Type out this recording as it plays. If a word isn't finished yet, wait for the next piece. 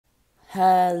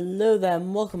Hello there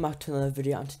and welcome back to another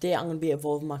video, and today I'm going to be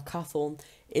evolving my CATHORN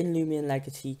in Loomian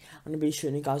Legacy. I'm going to be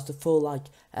showing you guys the full what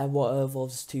it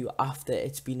evolves to after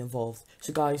it's been evolved.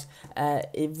 So guys, it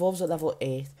evolves at level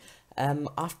 8.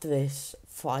 After this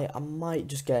fight I might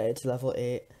just get it to level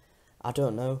 8, I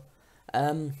don't know.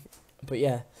 But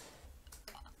yeah,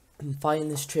 I'm fighting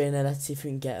this trainer. Let's see if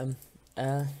we can get him.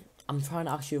 I'm trying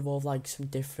to actually evolve like some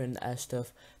different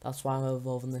stuff. That's why I'm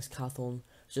evolving this CATHORN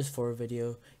just for a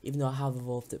video, even though I have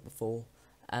evolved it before.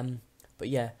 But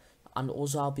yeah, and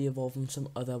also I'll be evolving some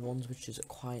other ones, which is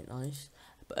quite nice.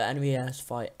 But anyway, yeah, let's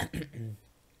fight.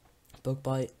 Bug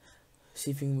bite.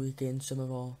 See if we can regain some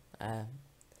of our.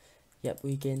 Yep,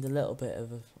 we gained a little bit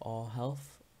of our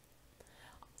health.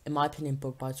 In my opinion,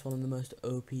 bug bite's one of the most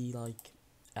OP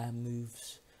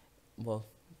moves. Well,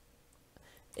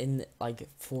 in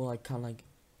for kind of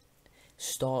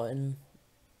starting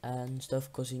and stuff,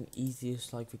 because you can easily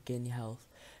just regain your health,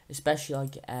 especially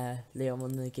later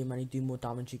on in the game when you do more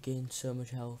damage, you gain so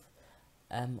much health.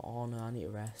 Oh no, I need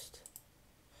to rest.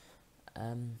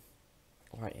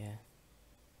 Right here.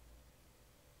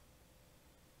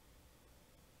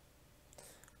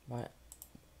 Right,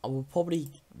 I will probably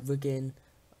regain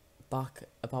back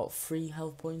about 3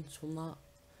 health points from that.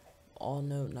 Oh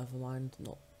no, never mind,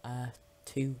 not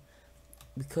 2.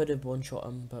 We could have one-shot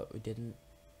him, but we didn't.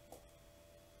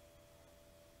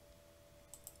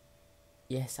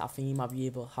 Yes, I think he might be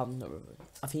able to have.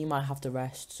 I think he might have to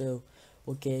rest, so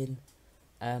we'll gain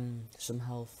some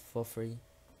health for free.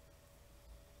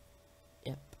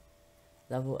 Yep,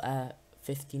 level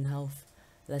 15 health.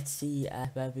 Let's see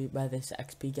where this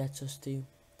XP gets us to.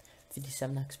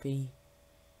 57 XP.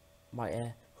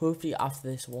 Right, hopefully after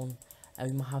this one,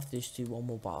 we might have to just do one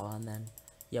more battle, and then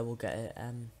yeah, we'll get it.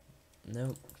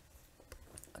 No,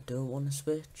 I don't want to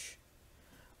switch.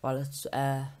 Right,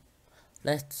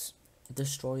 let's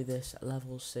destroy this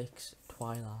level 6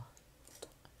 Twilight.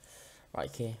 Right,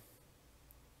 okay.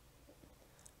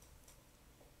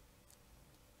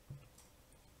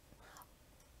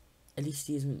 At least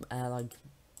he isn't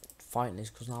fighting this,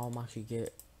 because now I'm actually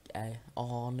get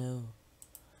oh no,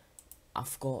 I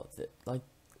forgot that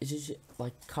it's just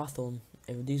CATHORN,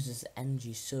 it reduces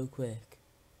energy so quick.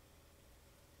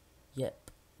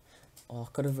 Yep. Oh, I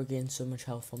could have regained so much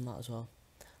health from that as well.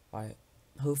 Right,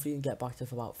 hopefully we can get back to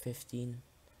about 15.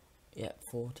 Yep,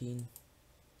 14.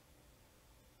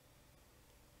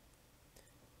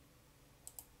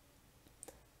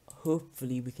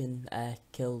 Hopefully we can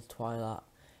kill Twilight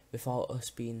without us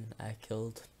being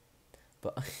killed,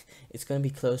 but it's going to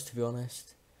be close, to be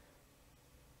honest.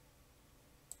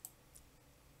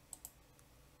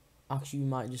 Actually, we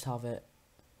might just have it.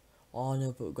 Oh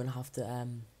no, but we're gonna have to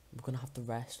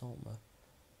rest, aren't we?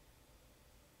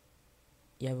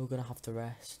 Yeah, we're gonna have to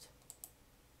rest.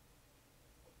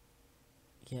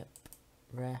 Yep,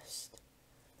 rest.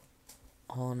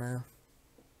 Oh no.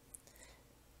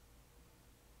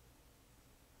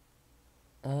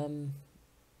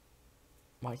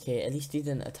 Right, okay, at least he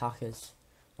didn't attack us.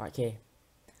 Right, okay.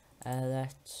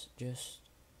 Let's just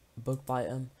bug bite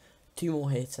him. 2 more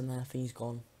hits and then I think he's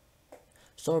gone.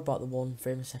 Sorry about the 1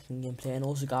 frame a second gameplay. And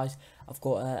also guys, I've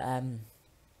got a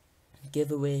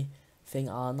giveaway thing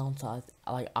I'll announce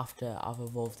after I've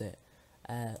evolved it.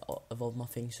 Evolved my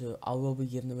thing, so I will be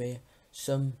giving away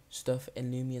some stuff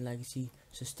in Loomian Legacy,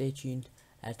 so stay tuned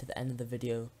to the end of the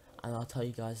video and I'll tell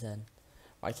you guys then.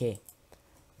 Right, okay,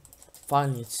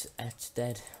 finally it's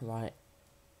dead. Right,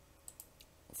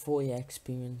 40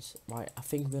 experience. Right, I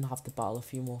think we're gonna have to battle a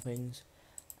few more things.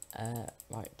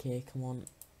 Right, okay, come on.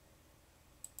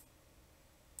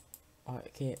 Right,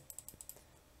 okay,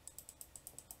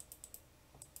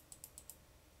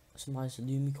 some nice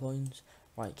Lumi coins.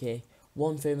 Right, okay,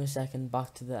 1 frame a second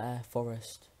back to the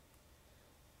forest.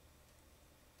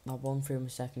 That 1 frame a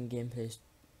second gameplay is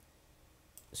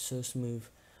so smooth.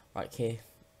 Right, okay,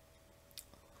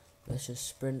 let's just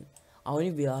sprint. I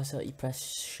only realised that you press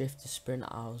shift to sprint.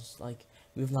 I was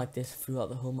moving like this throughout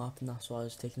the whole map, and that's why I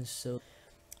was taking so,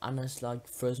 and I just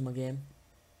froze my game.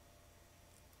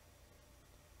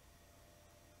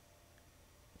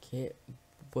 Okay,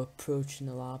 we're approaching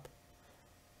the lab.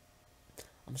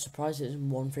 I'm surprised it's in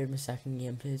 1 frame a second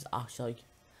gameplay. It's actually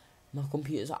my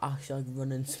computer's actually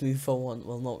running smooth for one.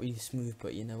 Well, not really smooth,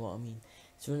 but you know what I mean.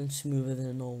 It's running smoother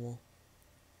than normal.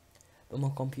 But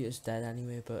my computer's dead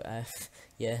anyway. But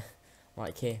yeah. Right,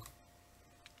 okay.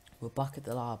 We're back at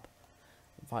the lab.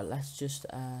 Right, let's just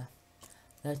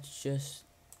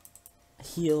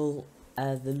heal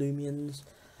the Loomians,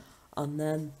 and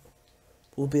then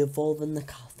we'll be evolving the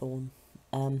CATHORN.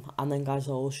 And then guys,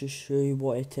 I'll also show you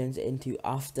what it turns into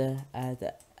after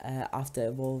after it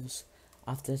evolves.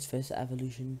 after its first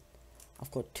evolution.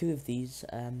 I've got 2 of these,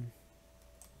 and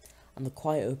they're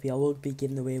quite OP. I will be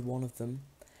giving away one of them,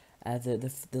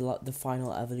 the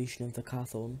final evolution of the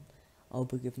CATHORN. I'll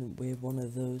be giving away one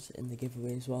of those in the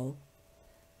giveaway as well.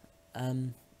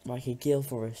 Like a Gale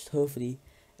Forest. Hopefully,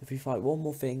 if we fight one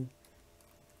more thing,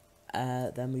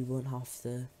 then we won't have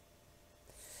to.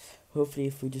 Hopefully,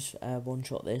 if we just one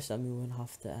shot this, then we won't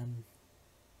have to.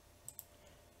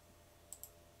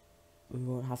 We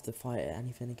won't have to fight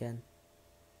anything again.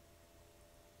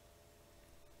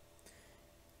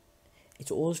 It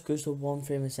always goes to 1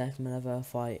 frame a second whenever I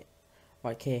fight.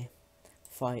 Right, okay,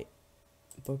 fight,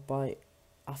 bug bite.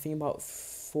 I think about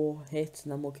 4 hits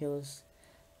and then we'll kill us.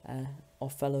 Our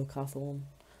fellow CATHORN.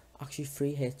 Actually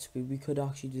 3 hits. We could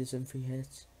actually do this in 3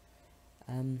 hits.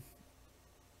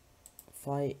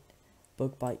 Fight,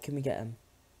 bug bite. Can we get him?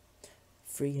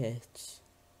 3 hits.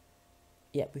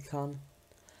 Yep, we can.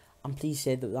 And please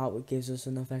say that gives us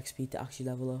enough XP to actually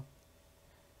level up.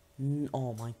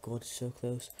 Oh my god, it's so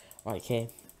close. Right, okay.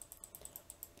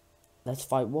 Let's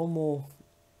fight one more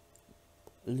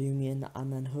Loomian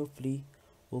and then hopefully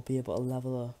we'll be able to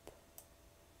level up.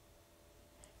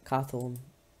 CATHORN.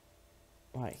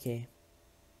 Right, okay.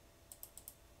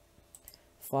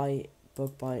 Fight,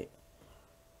 bug bite.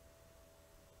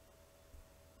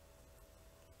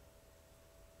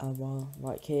 Well,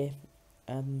 right, okay.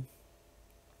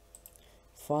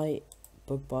 Fight,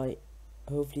 bug bite.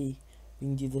 Hopefully we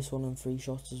can do this one in 3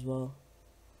 shots as well.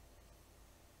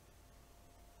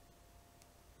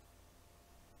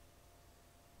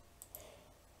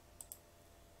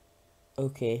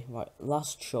 Okay, right,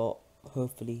 last shot,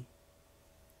 hopefully.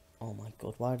 Oh my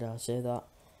god, why did I say that?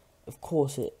 Of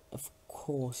course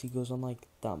he goes on like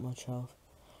that much health.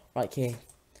 Right, okay,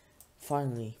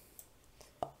 finally.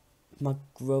 My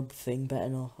grub thing better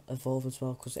not evolve as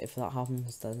well, because if that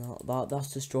happens, then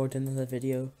that's destroyed another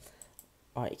video.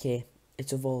 Right, okay,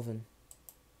 it's evolving.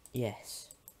 Yes.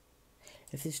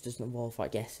 If this doesn't evolve, I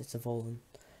guess it's evolving.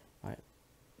 Right.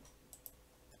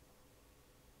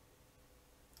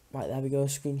 Right, there we go,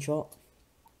 screenshot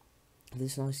of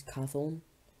this nice CATHORN.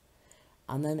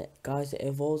 And then, guys, it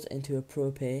evolves into a pro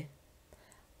pair.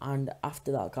 And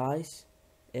after that, guys,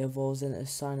 it evolves into a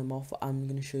sign him off. I'm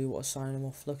going to show you what a sign him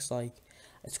off looks like.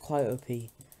 It's quite OP.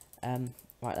 Right,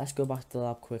 let's go back to the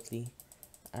lab quickly.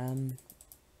 Right,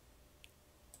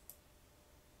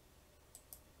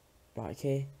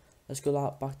 okay, let's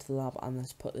go back to the lab and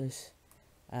let's put this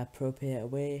pro pair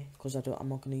away, because I'm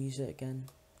not going to use it again.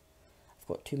 I've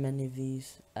got too many of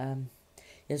these.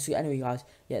 Yeah, so anyway, guys,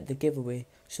 yeah, the giveaway.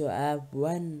 So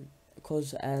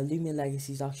because Loomian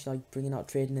Legacy is actually like bringing out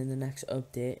trading in the next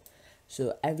update,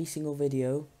 so every single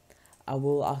video I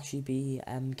will actually be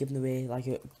giving away like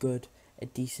a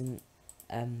decent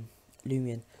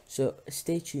Loomian. So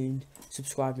stay tuned,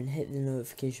 subscribe and hit the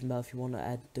notification bell if you want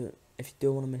to if you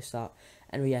don't want to miss that.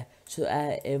 Anyway, yeah, so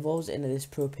it evolves into this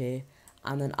pro pair,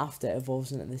 and then after it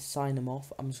evolves into this sign them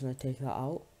off. I'm just going to take that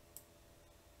out,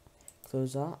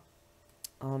 close that,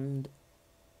 and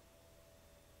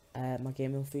my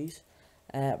gaming fees.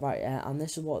 And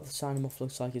this is what the sign them off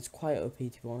looks like. It's quite OP, to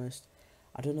be honest.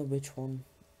 I don't know which one.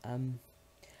 I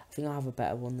think I have a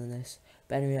better one than this.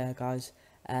 But anyway, guys,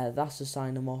 that's the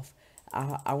sign them off.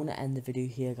 I want to end the video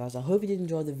here, guys. I hope you did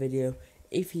enjoy the video.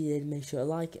 If you did, make sure to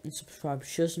like and subscribe,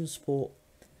 show some support,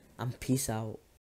 and peace out.